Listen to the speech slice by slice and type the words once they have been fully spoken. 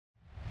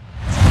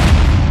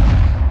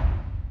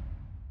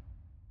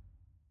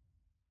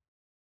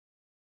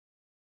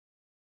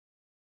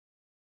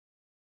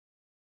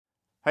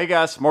Hey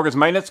guys, Morgan's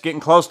Maintenance, getting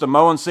close to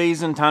mowing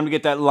season. Time to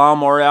get that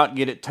lawnmower out,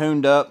 get it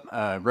tuned up,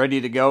 ready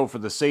to go for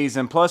the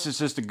season. Plus, it's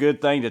just a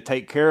good thing to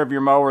take care of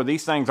your mower.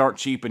 These things aren't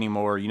cheap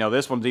anymore. You know,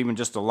 this one's even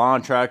just a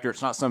lawn tractor.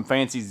 It's not some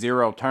fancy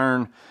zero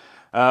turn.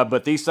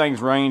 But these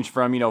things range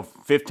from,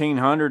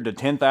 $1,500 to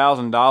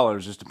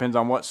 $10,000. Just depends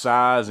on what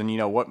size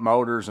and, what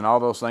motors and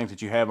all those things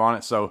that you have on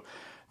it. So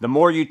the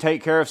more you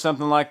take care of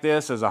something like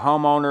this as a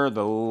homeowner,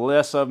 the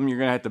less of them you're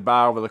going to have to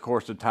buy over the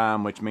course of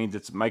time, which means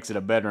it makes it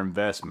a better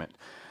investment.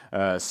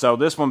 So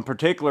this one in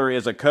particular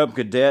is a Cub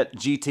Cadet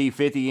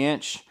GT50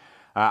 inch.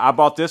 I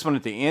bought this one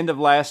at the end of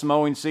last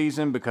mowing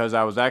season because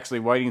I was actually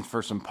waiting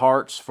for some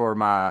parts for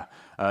my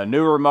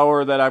newer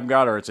mower that I've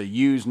got, or it's a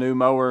used new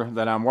mower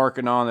that I'm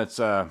working on that's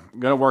going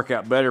to work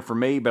out better for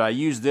me. But I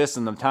used this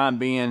in the time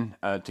being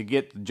to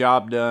get the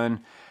job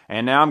done,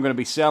 and now I'm going to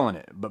be selling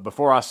it. But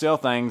before I sell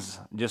things,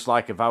 just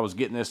like if I was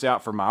getting this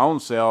out for my own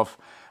self,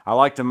 I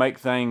like to make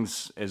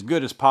things as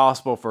good as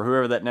possible for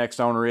whoever that next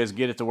owner is,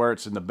 get it to where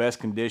it's in the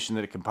best condition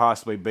that it can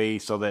possibly be,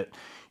 so that,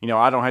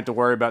 I don't have to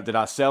worry about, did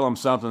I sell them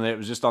something that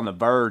was just on the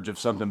verge of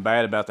something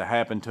bad about to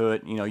happen to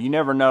it. You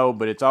never know,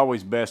 but it's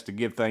always best to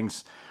give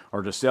things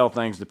or to sell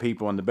things to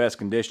people in the best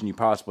condition you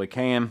possibly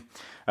can.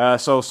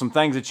 So some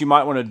things that you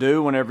might want to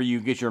do whenever you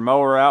get your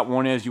mower out.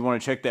 One is you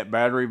want to check that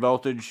battery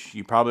voltage.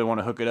 You probably want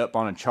to hook it up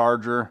on a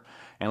charger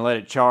and let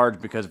it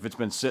charge, because if it's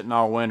been sitting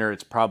all winter,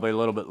 it's probably a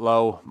little bit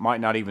low, might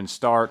not even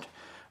start.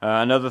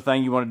 Another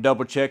thing you want to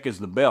double check is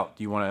the belt.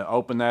 You want to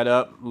open that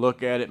up,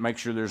 look at it, make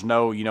sure there's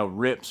no,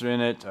 rips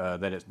in it,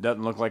 that it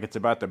doesn't look like it's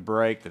about to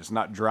break, that it's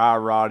not dry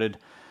rotted,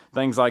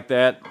 things like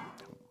that.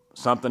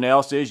 Something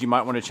else is you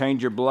might want to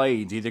change your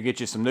blades. Either get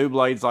you some new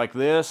blades like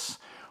this,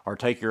 or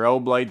take your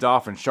old blades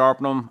off and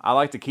sharpen them. I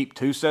like to keep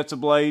 2 sets of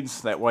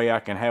blades. That way I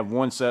can have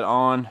 1 set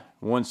on,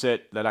 1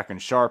 set that I can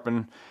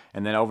sharpen,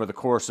 and then over the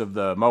course of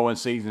the mowing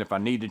season, if I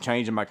need to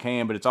change them, I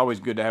can. But it's always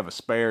good to have a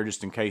spare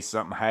just in case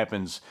something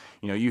happens.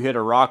 You hit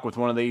a rock with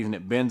one of these and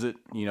it bends it.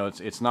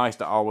 It's nice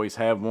to always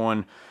have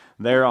one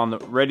there on the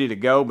ready to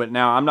go. But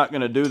now I'm not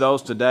going to do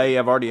those today.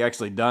 I've already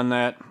actually done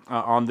that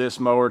on this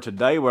mower.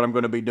 Today what I'm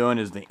going to be doing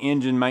is the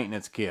engine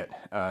maintenance kit.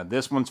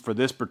 This one's for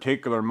this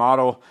particular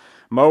model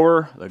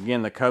mower.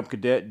 Again, the Cub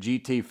Cadet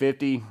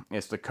GT50.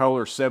 It's the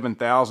Kohler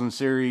 7000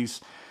 series.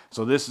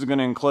 So this is going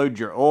to include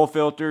your oil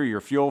filter, your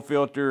fuel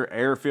filter,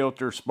 air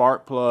filter,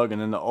 spark plug, and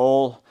then the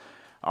oil.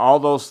 All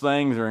those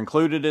things are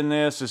included in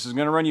this. This is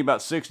going to run you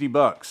about 60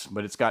 bucks,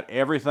 but it's got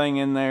everything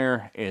in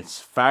there. It's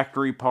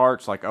factory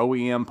parts, like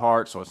OEM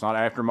parts, so it's not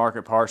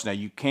aftermarket parts. Now,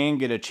 you can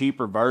get a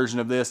cheaper version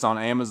of this on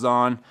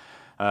Amazon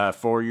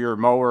for your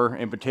mower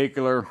in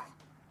particular.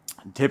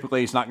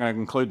 Typically, it's not going to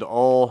include the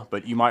oil,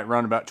 but you might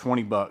run about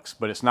 20 bucks,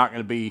 but it's not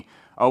going to be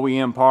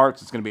OEM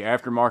parts. It's going to be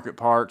aftermarket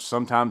parts.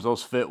 Sometimes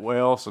those fit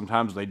well,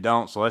 sometimes they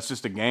don't. So that's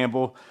just a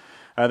gamble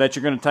that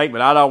you're going to take,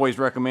 but I'd always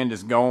recommend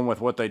just going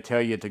with what they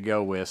tell you to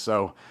go with.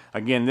 So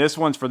again, this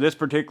one's for this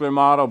particular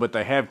model, but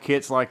they have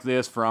kits like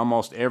this for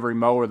almost every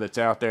mower that's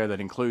out there that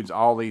includes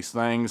all these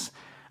things.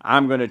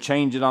 I'm going to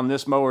change it on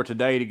this mower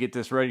today to get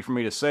this ready for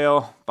me to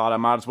sell. Thought I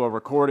might as well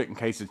record it in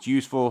case it's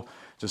useful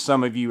to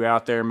some of you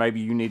out there. Maybe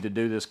you need to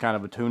do this kind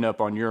of a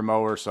tune-up on your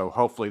mower, so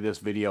hopefully this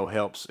video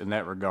helps in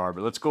that regard.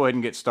 But let's go ahead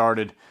and get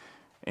started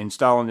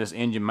installing this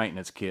engine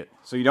maintenance kit.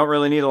 So you don't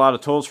really need a lot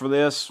of tools for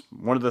this.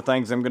 One of the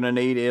things I'm going to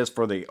need is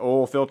for the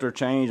oil filter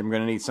change, I'm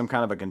going to need some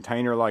kind of a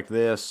container like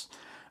this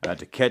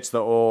to catch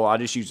the oil. I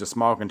just use a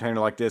small container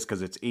like this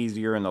because it's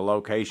easier in the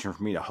location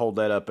for me to hold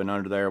that up and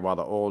under there while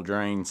the oil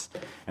drains,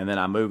 and then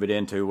I move it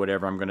into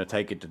whatever I'm going to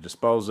take it to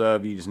dispose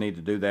of. You just need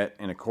to do that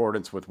in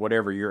accordance with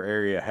whatever your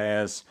area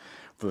has.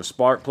 For the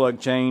spark plug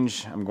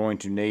change, I'm going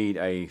to need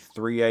a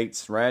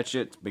 3/8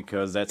 ratchet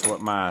because that's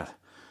what my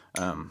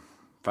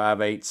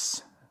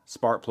 5/8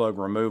 spark plug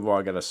removal.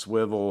 I got a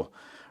swivel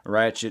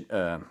ratchet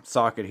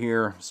socket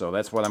here, so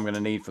that's what I'm going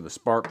to need for the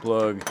spark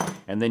plug.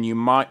 And then you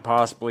might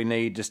possibly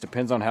need, just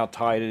depends on how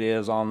tight it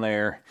is on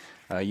there,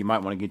 you might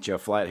want to get you a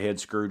flathead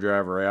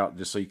screwdriver out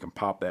just so you can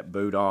pop that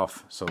boot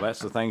off. So that's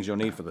the things you'll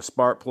need for the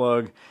spark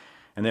plug.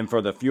 And then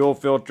for the fuel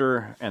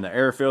filter and the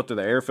air filter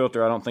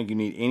I don't think you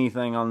need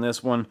anything on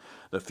this one.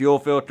 The fuel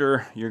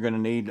filter, you're going to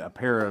need a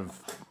pair of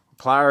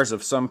pliers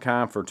of some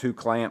kind for 2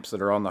 clamps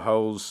that are on the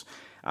hose.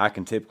 I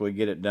can typically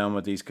get it done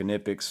with these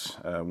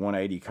Knipex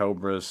 180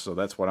 Cobras, so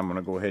that's what I'm going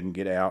to go ahead and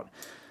get out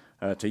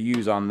to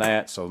use on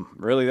that. So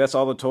really that's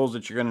all the tools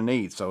that you're going to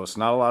need. So it's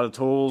not a lot of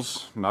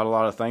tools, not a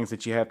lot of things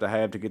that you have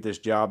to get this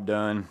job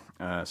done.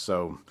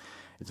 So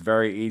it's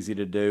very easy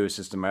to do. It's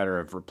just a matter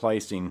of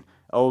replacing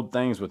old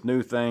things with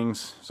new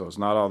things, so it's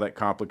not all that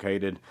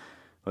complicated.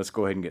 Let's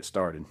go ahead and get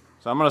started.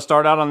 So I'm going to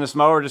start out on this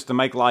mower just to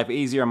make life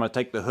easier. I'm going to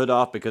take the hood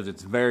off because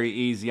it's very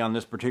easy on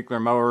this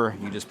particular mower.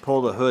 You just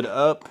pull the hood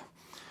up.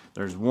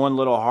 There's one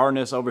little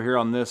harness over here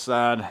on this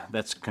side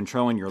that's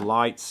controlling your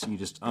lights. You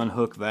just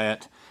unhook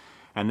that,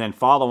 and then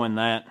following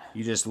that,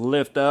 you just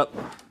lift up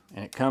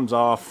and it comes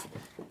off.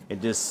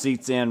 It just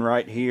seats in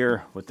right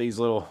here with these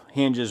little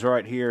hinges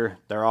right here.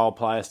 They're all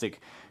plastic.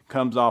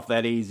 Comes off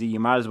that easy.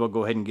 You might as well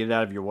go ahead and get it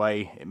out of your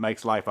way. It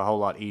makes life a whole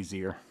lot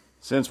easier.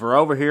 Since we're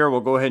over here, we'll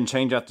go ahead and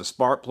change out the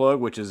spark plug,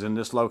 which is in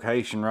this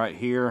location right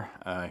here.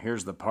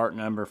 Here's the part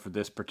number for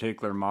this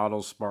particular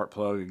model spark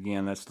plug.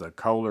 Again, that's the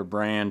Kohler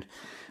brand.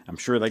 I'm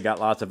sure they got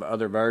lots of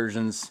other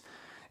versions.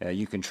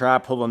 You can try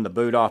pulling the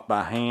boot off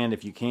by hand.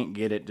 If you can't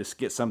get it, just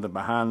get something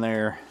behind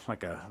there,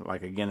 like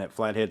again, that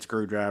flathead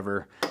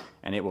screwdriver,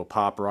 and it will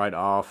pop right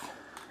off.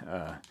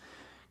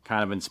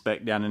 Kind of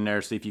inspect down in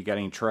there, see if you got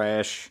any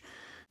trash.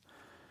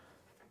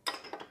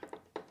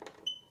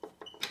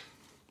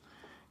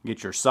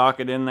 Get your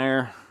socket in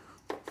there,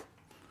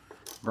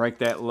 break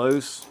that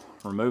loose,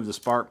 remove the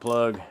spark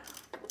plug.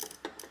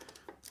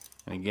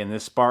 And again,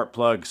 this spark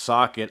plug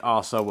socket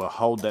also will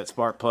hold that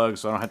spark plug,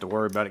 so I don't have to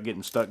worry about it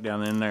getting stuck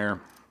down in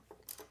there,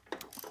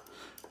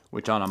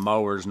 which on a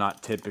mower is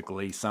not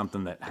typically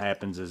something that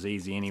happens as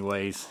easy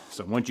anyways.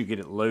 So once you get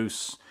it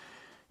loose,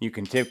 you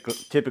can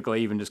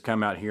typically even just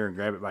come out here and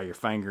grab it by your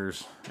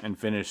fingers and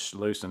finish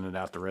loosening it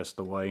out the rest of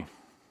the way.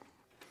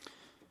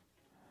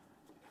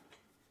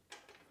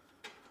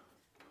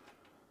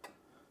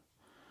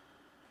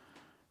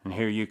 And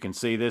here you can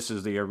see this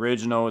is the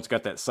original. It's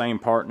got that same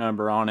part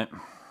number on it.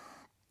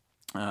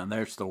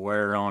 There's the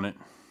wear on it.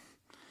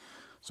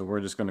 So we're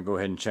just going to go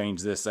ahead and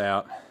change this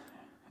out.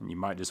 And you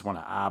might just want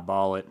to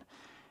eyeball it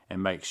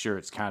and make sure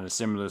it's kind of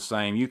similar to the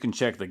same. You can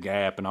check the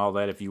gap and all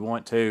that if you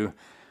want to.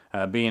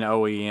 Being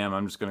OEM,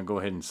 I'm just going to go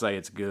ahead and say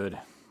it's good.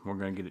 We're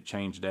going to get it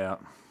changed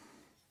out.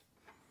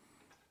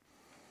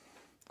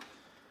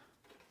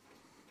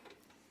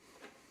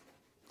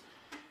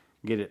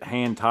 Get it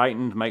hand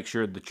tightened, make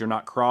sure that you're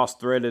not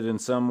cross-threaded in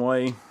some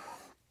way. And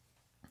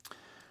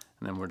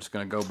then we're just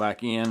going to go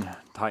back in,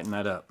 tighten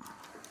that up.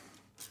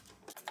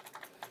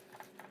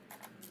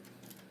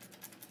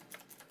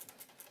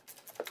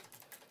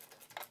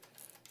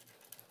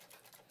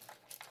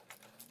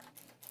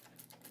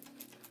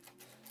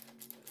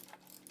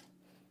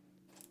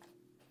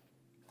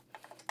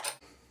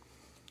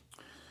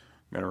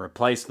 I'm going to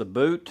replace the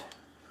boot.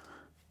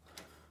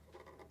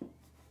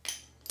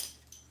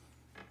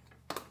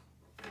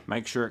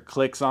 Make sure it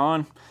clicks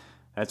on.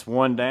 That's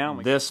one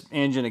down. This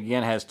engine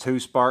again has two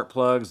spark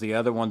plugs. The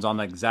other one's on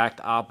the exact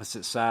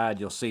opposite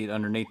side. You'll see it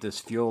underneath this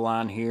fuel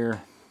line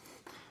here.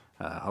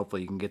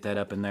 Hopefully you can get that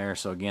up in there.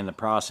 So again, the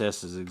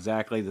process is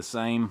exactly the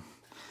same.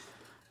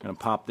 I'm going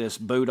to pop this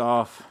boot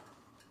off.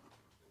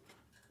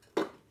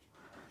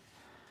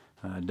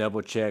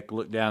 Double check,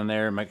 look down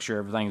there, make sure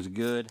everything's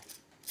good.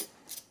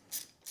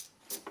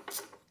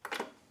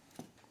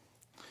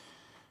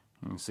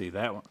 You can see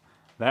that one.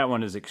 That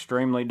one is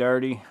extremely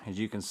dirty, as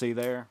you can see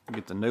there.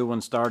 Get the new one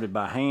started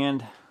by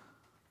hand.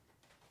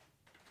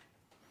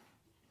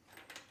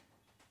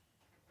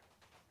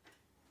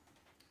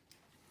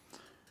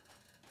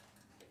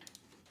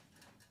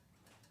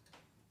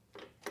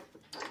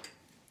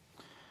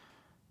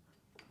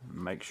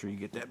 Make sure you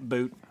get that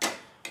boot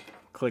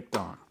clicked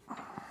on.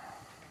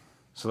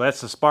 So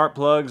that's the spark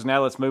plugs.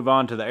 Now let's move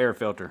on to the air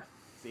filter.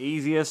 The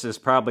easiest is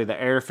probably the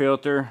air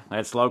filter.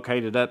 That's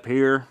located up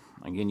here.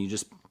 Again, you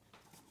just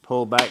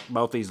pull back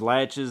both these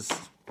latches,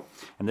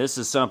 and this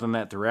is something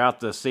that throughout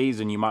the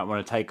season you might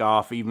want to take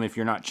off. Even if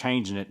you're not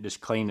changing it, just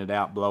clean it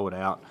out, blow it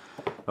out,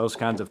 those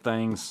kinds of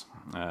things.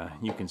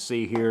 You can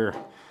see here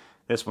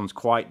this one's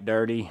quite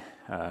dirty.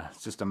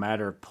 It's just a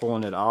matter of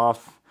pulling it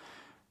off.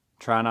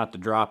 Try not to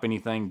drop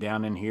anything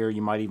down in here.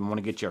 You might even want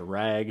to get you a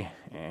rag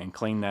and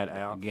clean that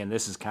out. Again,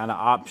 this is kind of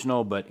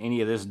optional, but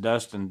any of this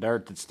dust and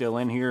dirt that's still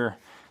in here,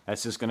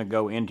 that's just going to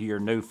go into your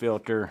new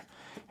filter.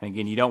 And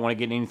again, you don't want to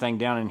get anything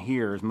down in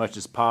here as much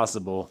as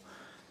possible,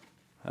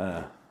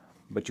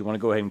 but you want to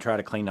go ahead and try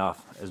to clean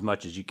off as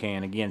much as you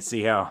can. Again,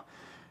 see how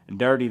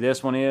dirty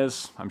this one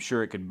is? I'm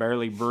sure it could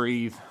barely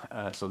breathe,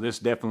 so this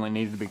definitely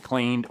needs to be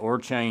cleaned or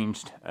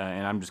changed,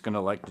 and I'm just going to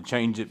like to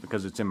change it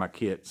because it's in my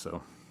kit.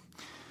 So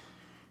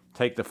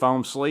take the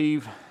foam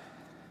sleeve,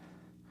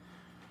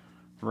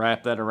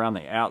 wrap that around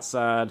the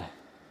outside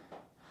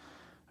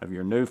of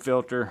your new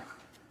filter.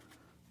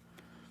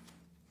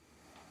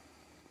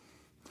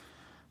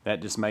 That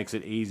just makes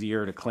it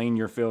easier to clean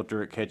your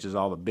filter. It catches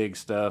all the big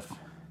stuff.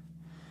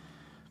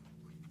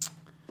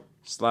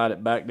 Slide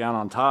it back down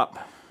on top.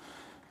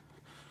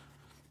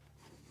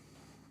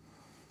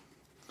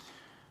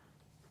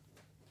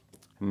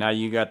 Now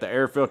you got the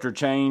air filter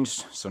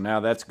changed, so now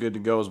that's good to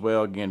go as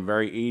well. Again,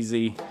 very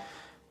easy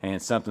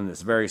and something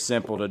that's very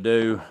simple to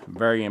do.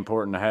 Very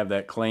important to have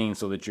that clean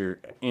so that your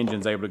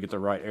engine's able to get the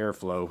right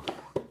airflow.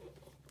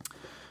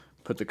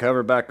 Put the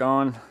cover back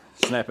on,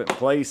 snap it in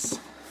place.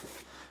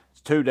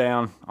 Two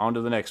down, on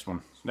to the next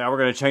one. Now we're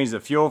going to change the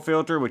fuel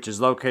filter, which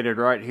is located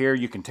right here.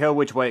 You can tell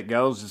which way it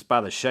goes just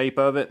by the shape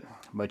of it,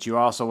 but you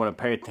also want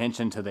to pay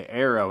attention to the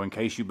arrow. In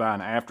case you buy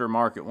an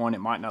aftermarket one,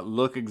 it might not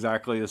look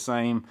exactly the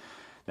same.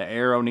 The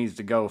arrow needs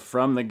to go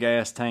from the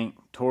gas tank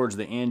towards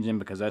the engine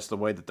because that's the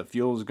way that the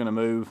fuel is going to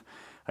move.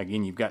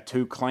 Again, you've got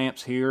two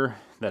clamps here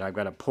that I've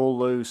got to pull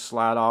loose,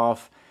 slide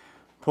off,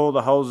 pull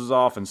the hoses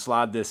off, and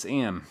slide this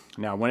in.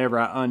 Now whenever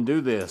I undo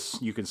this,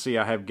 you can see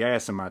I have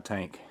gas in my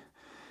tank.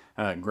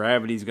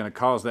 Gravity is going to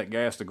cause that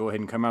gas to go ahead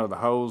and come out of the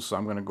hose, so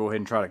I'm going to go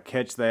ahead and try to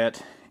catch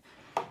that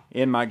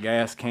in my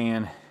gas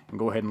can and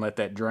go ahead and let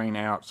that drain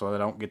out so I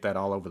don't get that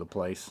all over the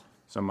place.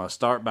 So I'm going to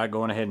start by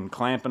going ahead and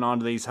clamping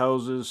onto these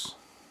hoses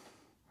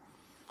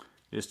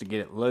just to get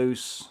it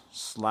loose.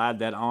 Slide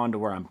that on to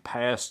where I'm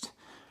past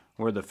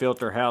where the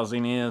filter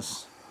housing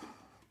is.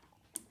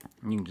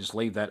 You can just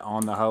leave that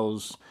on the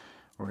hose.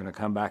 We're going to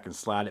come back and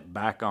slide it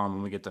back on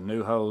when we get the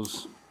new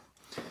hose.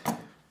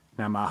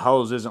 Now my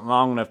hose isn't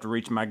long enough to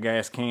reach my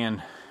gas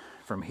can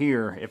from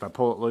here if I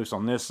pull it loose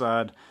on this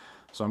side.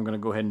 So I'm going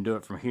to go ahead and do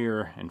it from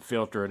here and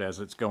filter it as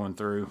it's going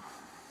through.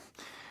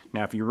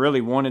 Now if you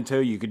really wanted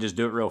to, you could just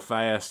do it real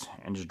fast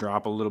and just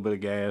drop a little bit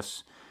of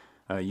gas.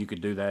 You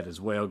could do that as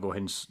well. Go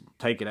ahead and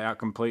take it out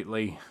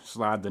completely,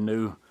 slide the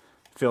new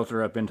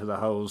filter up into the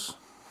hose.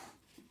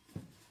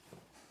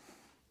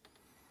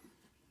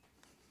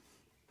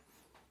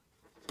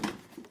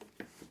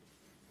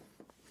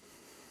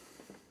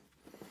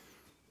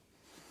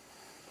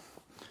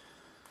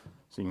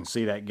 So you can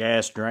see that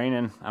gas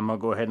draining. I'm going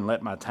to go ahead and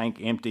let my tank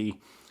empty,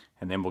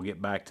 and then we'll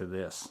get back to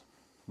this.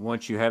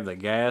 Once you have the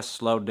gas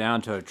slowed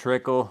down to a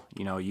trickle,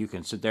 you know, you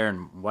can sit there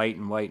and wait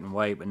and wait and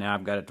wait, but now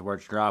I've got it to where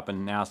it's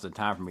dropping. Now's the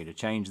time for me to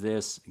change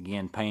this.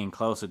 Again, paying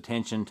close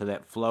attention to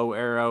that flow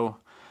arrow.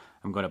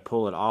 I'm going to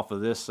pull it off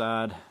of this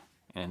side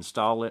and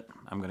install it.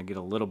 I'm going to get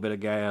a little bit of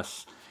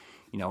gas,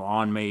 you know,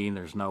 on me.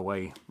 There's no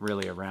way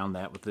really around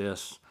that with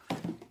this.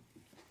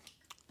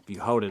 If you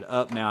hold it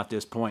up now at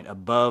this point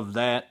above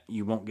that,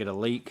 you won't get a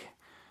leak.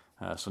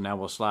 So now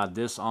we'll slide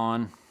this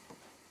on.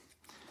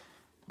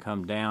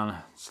 Come down,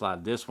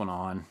 slide this one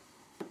on.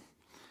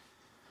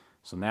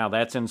 So now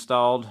that's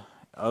installed,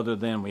 other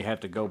than we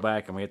have to go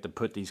back and we have to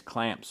put these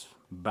clamps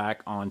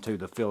back onto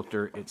the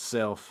filter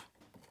itself.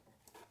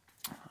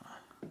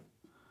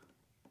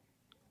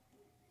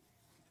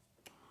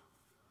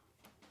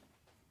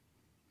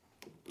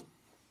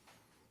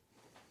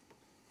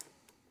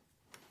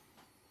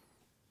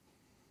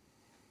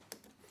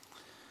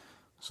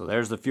 So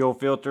there's the fuel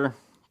filter.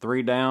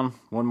 3 down,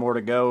 1 more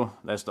to go.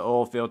 That's the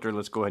oil filter.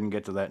 Let's go ahead and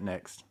get to that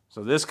next.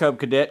 So this Cub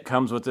Cadet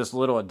comes with this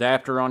little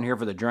adapter on here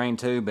for the drain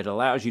tube. It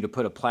allows you to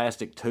put a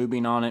plastic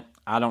tubing on it.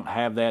 I don't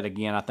have that.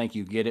 Again, I think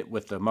you get it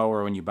with the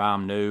mower when you buy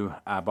them new.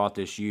 I bought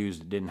this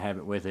used, didn't have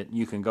it with it.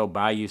 You can go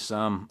buy you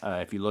some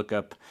if you look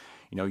up,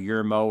 you know,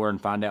 your mower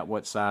and find out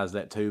what size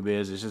that tube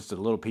is. It's just a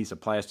little piece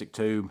of plastic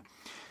tube.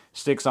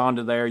 Sticks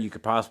onto there. You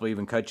could possibly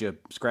even cut you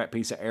a scrap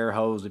piece of air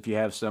hose if you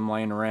have some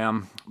laying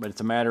around. But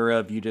it's a matter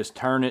of you just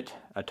turn it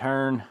a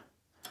turn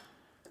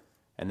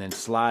and then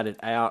slide it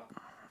out.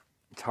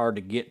 It's hard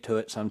to get to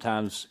it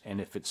sometimes, and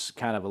if it's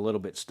kind of a little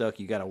bit stuck,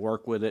 you got to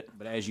work with it.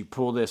 But as you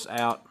pull this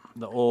out,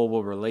 the oil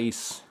will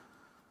release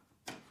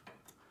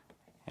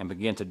and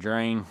begin to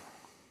drain.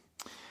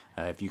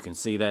 If you can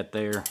see that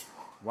there.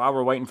 While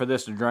we're waiting for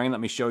this to drain, let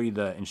me show you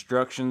the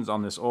instructions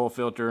on this oil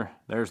filter.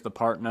 There's the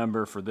part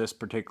number for this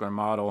particular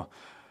model.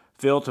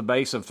 Fill to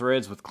base of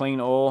threads with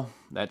clean oil.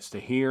 That's to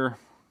here.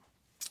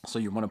 So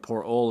you want to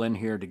pour oil in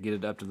here to get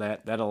it up to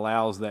that. That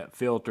allows that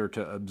filter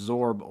to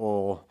absorb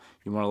oil.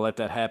 You want to let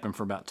that happen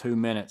for about 2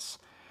 minutes.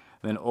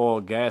 Then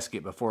oil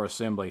gasket before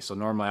assembly. So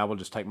normally I will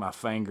just take my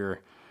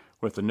finger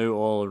with the new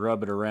oil,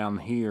 rub it around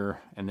here,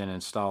 and then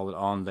install it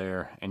on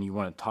there. And you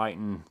want to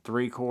tighten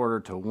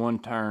 3/4 to 1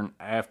 turn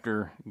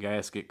after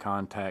gasket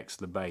contacts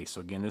the base.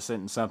 So again, this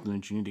isn't something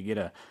that you need to get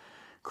a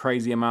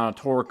crazy amount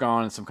of torque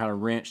on and some kind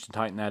of wrench to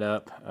tighten that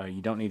up.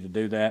 You don't need to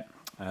do that.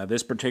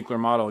 This particular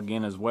model,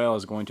 again, as well,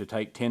 is going to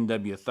take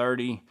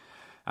 10W30.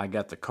 I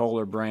got the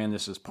Kohler brand.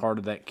 This is part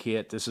of that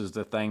kit. This is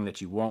the thing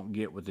that you won't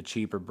get with the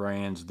cheaper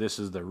brands. This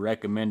is the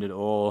recommended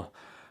oil.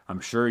 I'm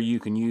sure you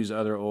can use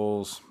other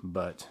oils,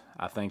 but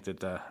I think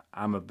that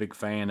I'm a big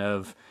fan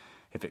of,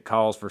 if it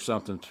calls for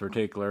something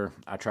particular,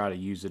 I try to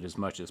use it as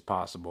much as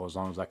possible, as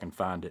long as I can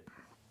find it.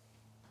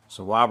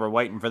 So while we're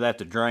waiting for that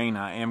to drain,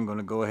 I am going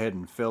to go ahead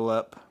and fill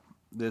up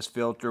this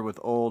filter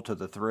with oil to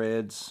the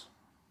threads.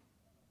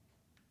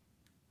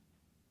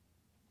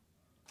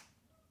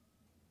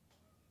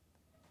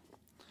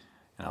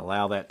 And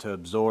allow that to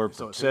absorb.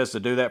 So it says to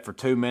do that for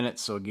 2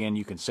 minutes. So again,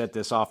 you can set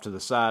this off to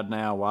the side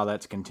now while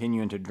that's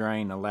continuing to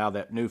drain. Allow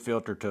that new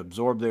filter to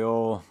absorb the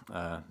oil.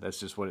 That's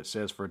just what it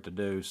says for it to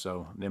do.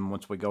 So then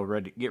once we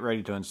get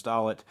ready to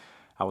install it,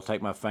 I will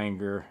take my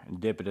finger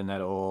and dip it in that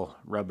oil,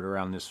 rub it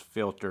around this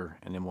filter,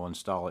 and then we'll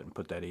install it and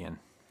put that in.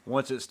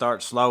 Once it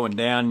starts slowing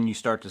down and you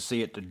start to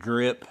see it to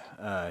drip,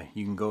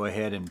 you can go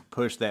ahead and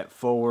push that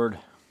forward,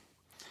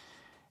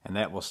 and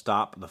that will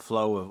stop the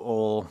flow of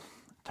oil.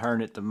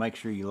 Turn it to make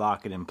sure you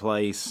lock it in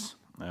place.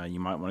 You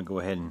might want to go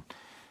ahead and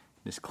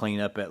just clean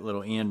up that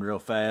little end real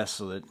fast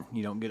so that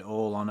you don't get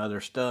oil on other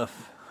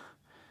stuff.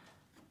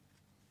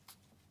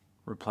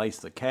 Replace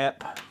the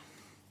cap.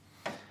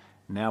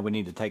 Now we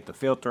need to take the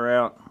filter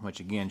out, which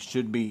again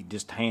should be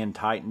just hand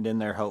tightened in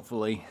there,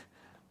 hopefully.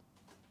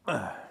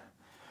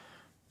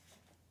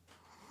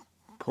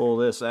 Pull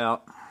this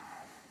out.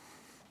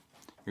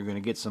 You're going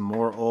to get some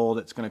more oil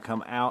that's going to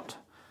come out,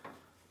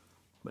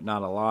 but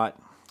not a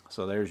lot.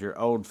 So there's your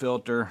old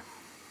filter.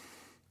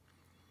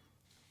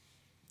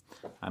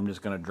 I'm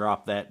just going to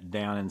drop that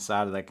down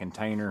inside of that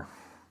container.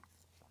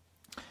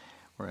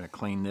 We're going to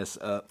clean this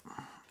up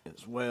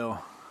as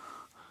well.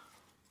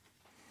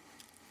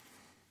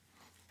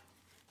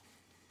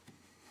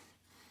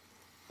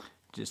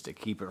 Just to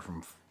keep it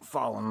from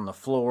falling on the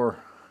floor.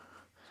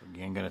 So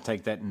again, going to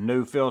take that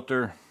new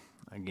filter.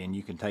 Again,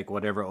 you can take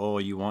whatever oil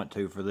you want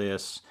to for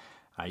this.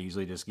 I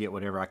usually just get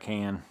whatever I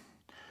can.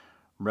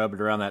 Rub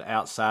it around that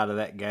outside of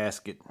that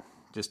gasket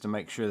just to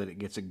make sure that it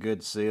gets a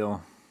good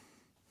seal.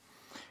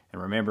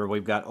 And remember,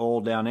 we've got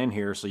oil down in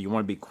here, so you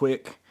want to be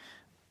quick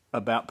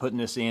about putting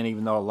this in,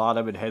 even though a lot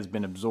of it has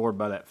been absorbed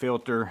by that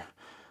filter.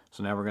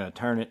 So now we're going to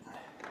turn it,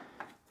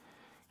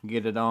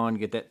 get it on,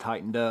 get that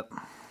tightened up.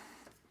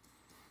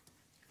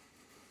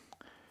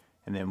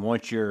 And then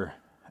once your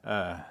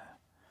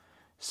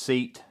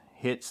seat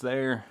hits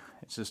there,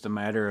 it's just a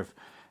matter of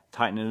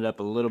tightening it up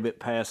a little bit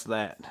past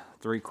that,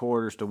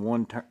 3/4 to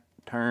 1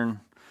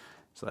 turn.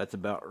 So that's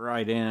about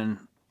right in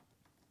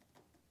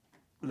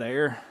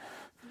there.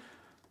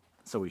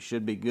 So we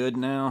should be good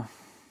now.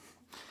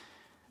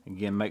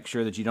 Again, make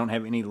sure that you don't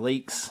have any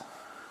leaks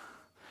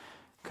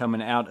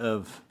coming out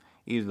of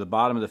either the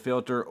bottom of the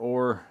filter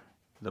or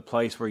the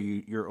place where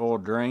your oil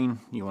drain.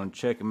 You want to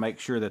check and make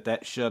sure that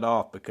that's shut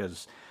off,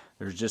 because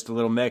there's just a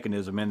little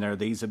mechanism in there.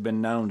 These have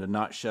been known to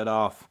not shut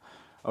off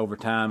over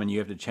time, and you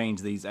have to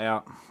change these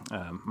out.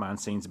 Mine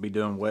seems to be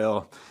doing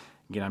well.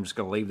 Again, I'm just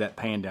going to leave that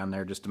pan down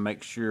there just to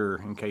make sure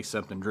in case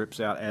something drips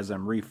out as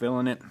I'm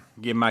refilling it.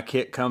 Again, my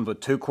kit comes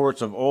with 2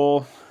 quarts of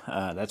oil.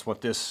 That's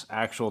what this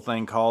actual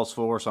thing calls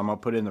for. So I'm going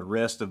to put in the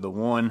rest of the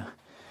one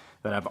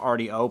that I've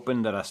already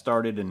opened, that I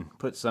started and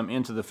put some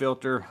into the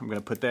filter. I'm going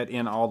to put that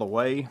in all the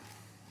way.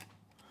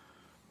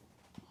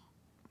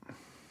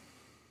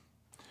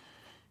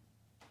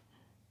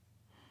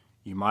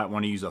 You might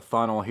want to use a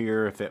funnel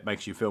here if that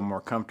makes you feel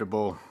more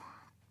comfortable,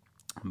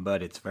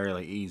 but it's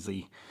fairly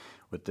easy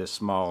with this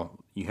small.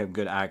 You have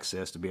good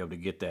access to be able to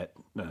get that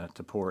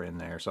to pour in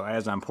there. So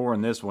as I'm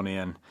pouring this one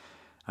in,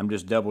 I'm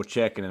just double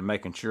checking and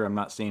making sure I'm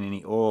not seeing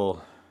any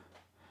oil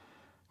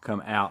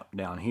come out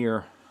down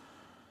here.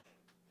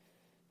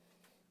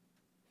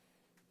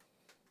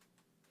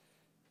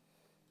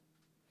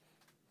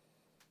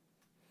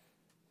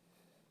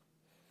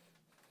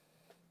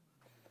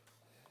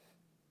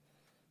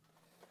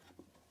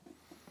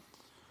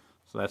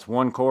 So that's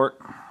 1 quart,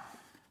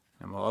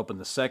 and we'll open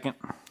the second.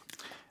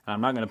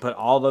 I'm not going to put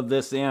all of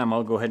this in. I'm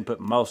going to go ahead and put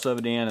most of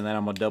it in, and then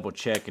I'm going to double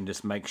check and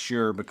just make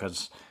sure,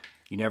 because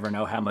you never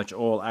know how much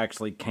oil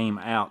actually came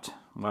out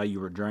while you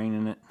were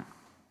draining it.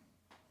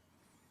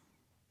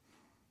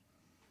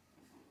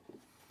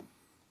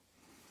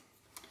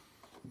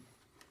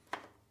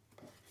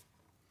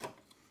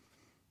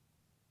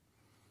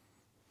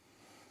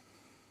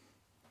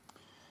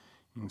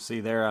 You can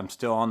see there I'm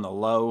still on the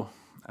low.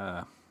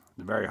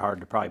 It's very hard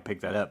to probably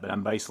pick that up, but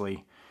I'm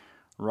basically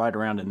right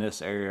around in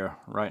this area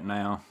right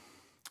now.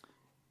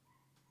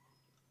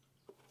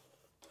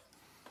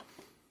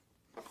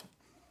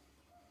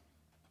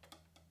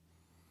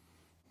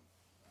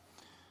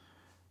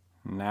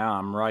 Now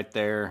I'm right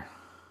there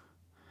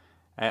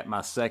at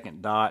my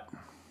second dot,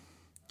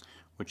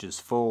 which is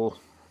full.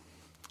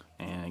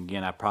 And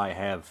again, I probably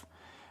have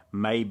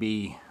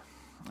maybe,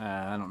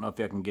 I don't know if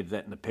I can get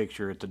that in the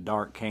picture, it's a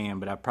dark can,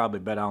 but I probably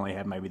bet I only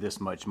have maybe this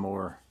much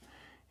more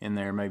in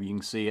there. Maybe you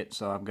can see it.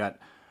 So I've got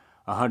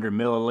 100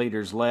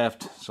 milliliters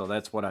left, so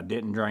that's what I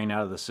didn't drain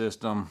out of the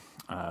system.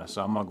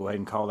 So I'm gonna go ahead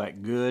and call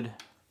that good.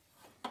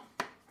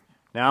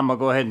 Now I'm gonna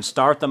go ahead and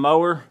start the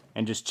mower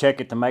and just check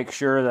it to make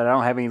sure that I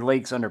don't have any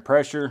leaks under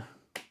pressure.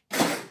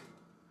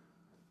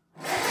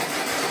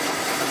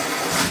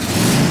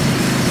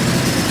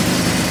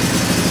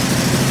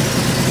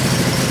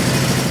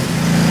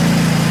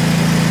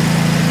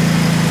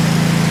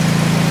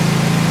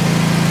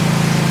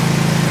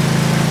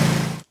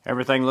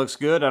 Everything looks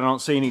good. I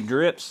don't see any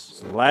drips.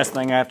 So the last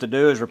thing I have to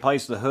do is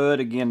replace the hood.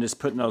 Again, just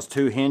putting those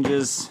 2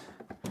 hinges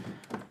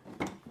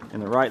in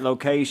the right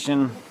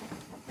location.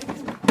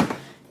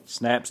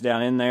 Snaps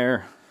down in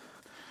there.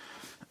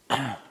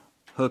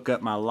 Hook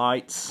up my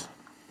lights.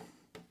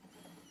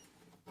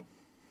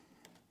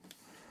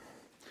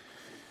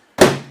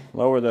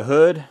 Lower the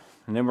hood,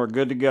 and then we're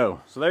good to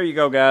go. So there you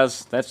go,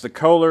 guys. That's the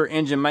Kohler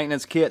engine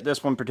maintenance kit.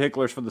 This one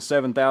particular is for the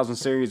 7000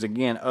 series.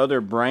 Again, other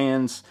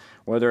brands,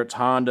 whether it's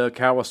Honda,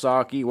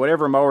 Kawasaki,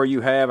 whatever mower you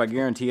have, I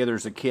guarantee you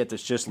there's a kit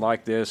that's just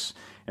like this.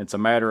 It's a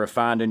matter of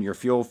finding your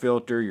fuel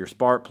filter, your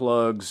spark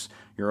plugs,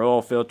 your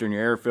oil filter, and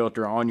your air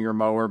filter on your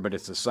mower, but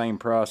it's the same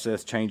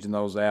process, changing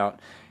those out.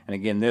 And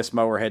again, this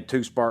mower had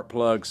 2 spark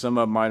plugs. Some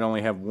of them might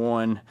only have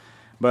 1.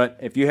 But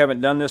if you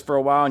haven't done this for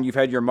a while and you've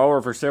had your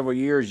mower for several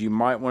years, you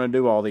might want to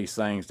do all these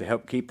things to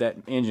help keep that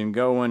engine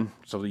going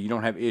so that you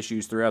don't have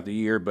issues throughout the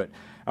year. But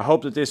I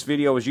hope that this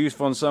video was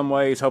useful in some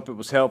ways. Hope it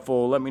was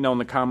helpful. Let me know in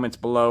the comments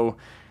below.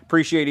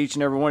 Appreciate each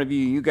and every one of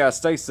you. You guys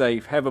stay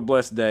safe. Have a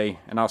blessed day,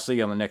 and I'll see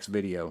you on the next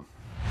video.